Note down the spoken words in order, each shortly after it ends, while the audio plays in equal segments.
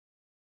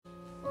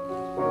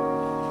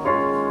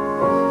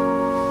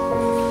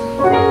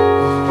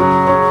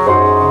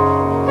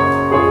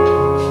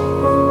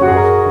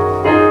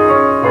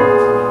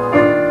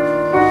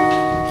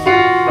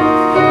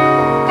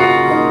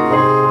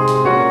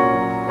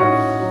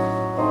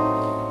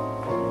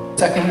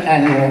second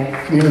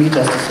annual Community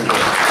Justice Award.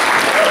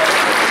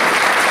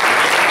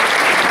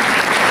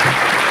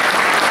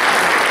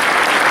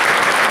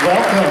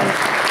 Welcome.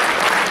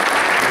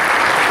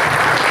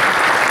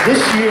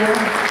 This year,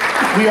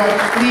 we are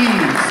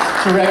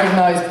pleased to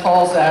recognize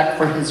Paul Zach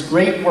for his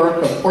great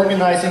work of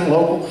organizing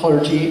local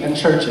clergy and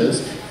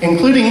churches,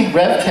 including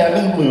Rev.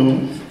 Kevin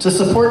Bloom, to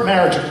support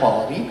marriage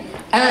equality,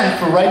 and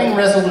for writing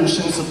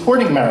resolutions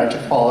supporting marriage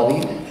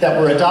equality that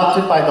were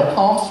adopted by the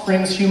Palm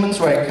Springs Human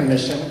Rights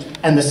Commission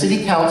and the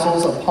City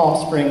Councils of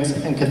Palm Springs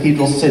and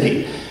Cathedral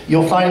City.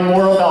 You'll find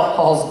more about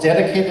Paul's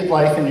dedicated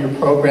life in your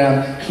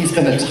program. He's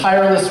been a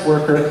tireless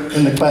worker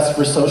in the quest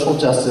for social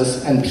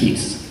justice and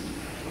peace.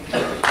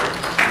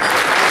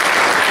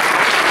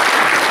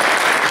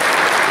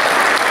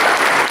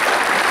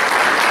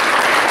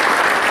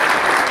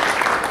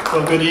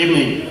 Well, good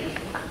evening.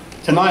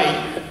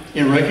 Tonight,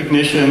 in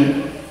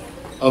recognition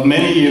of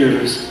many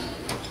years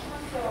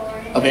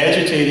of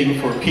agitating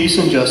for peace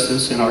and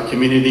justice in our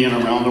community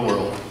and around the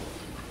world,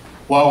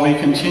 while we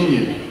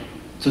continue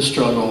to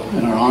struggle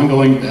in our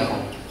ongoing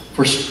battle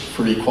for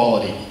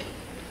equality,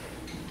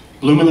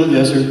 Bloom in the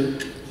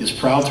Desert is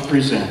proud to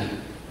present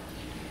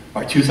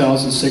our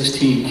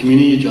 2016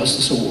 Community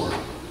Justice Award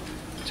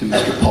to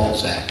Mr. Paul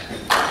Zach.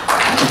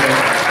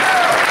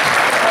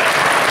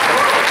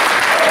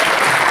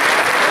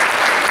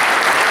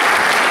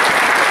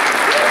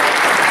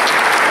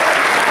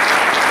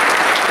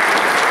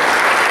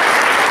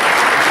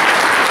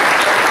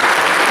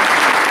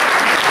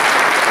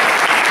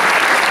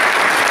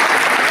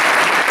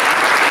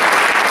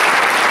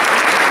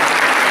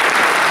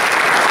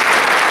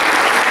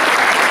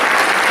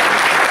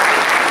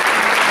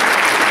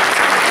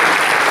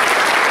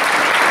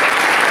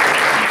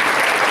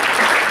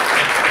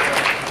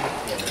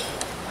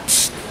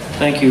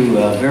 Thank you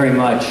very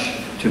much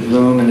to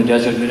Bloom and the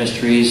Desert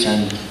Ministries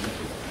and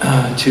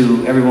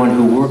to everyone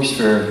who works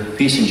for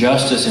peace and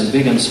justice in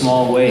big and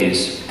small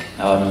ways.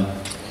 I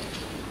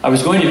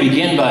was going to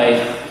begin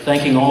by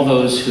thanking all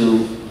those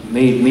who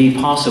made me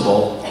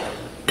possible,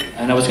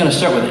 and I was going to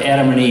start with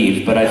Adam and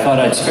Eve, but I thought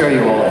I'd spare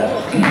you all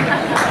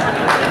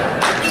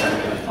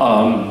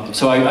that.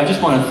 So I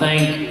just want to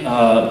thank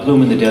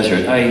Bloom in the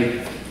Desert.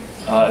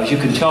 As you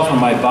can tell from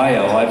my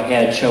bio, I've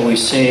had, shall we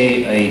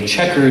say, a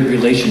checkered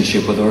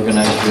relationship with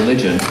organized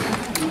religion.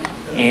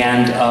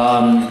 And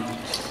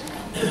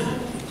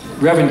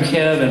Reverend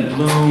Kev and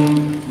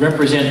Bloom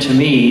represent to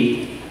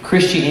me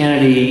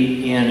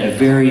Christianity in a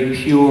very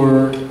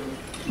pure,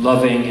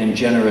 loving, and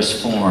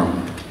generous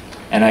form.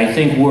 And I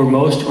think were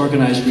most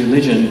organized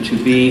religion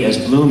to be as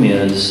Bloom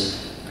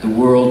is, the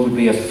world would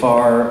be a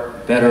far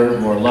better,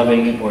 more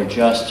loving, more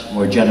just,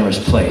 more generous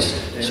place.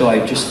 So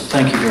I just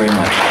thank you very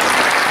much.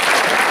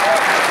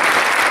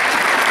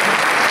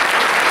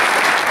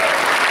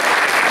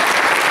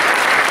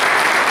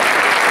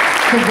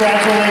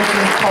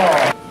 Congratulations,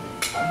 Paul.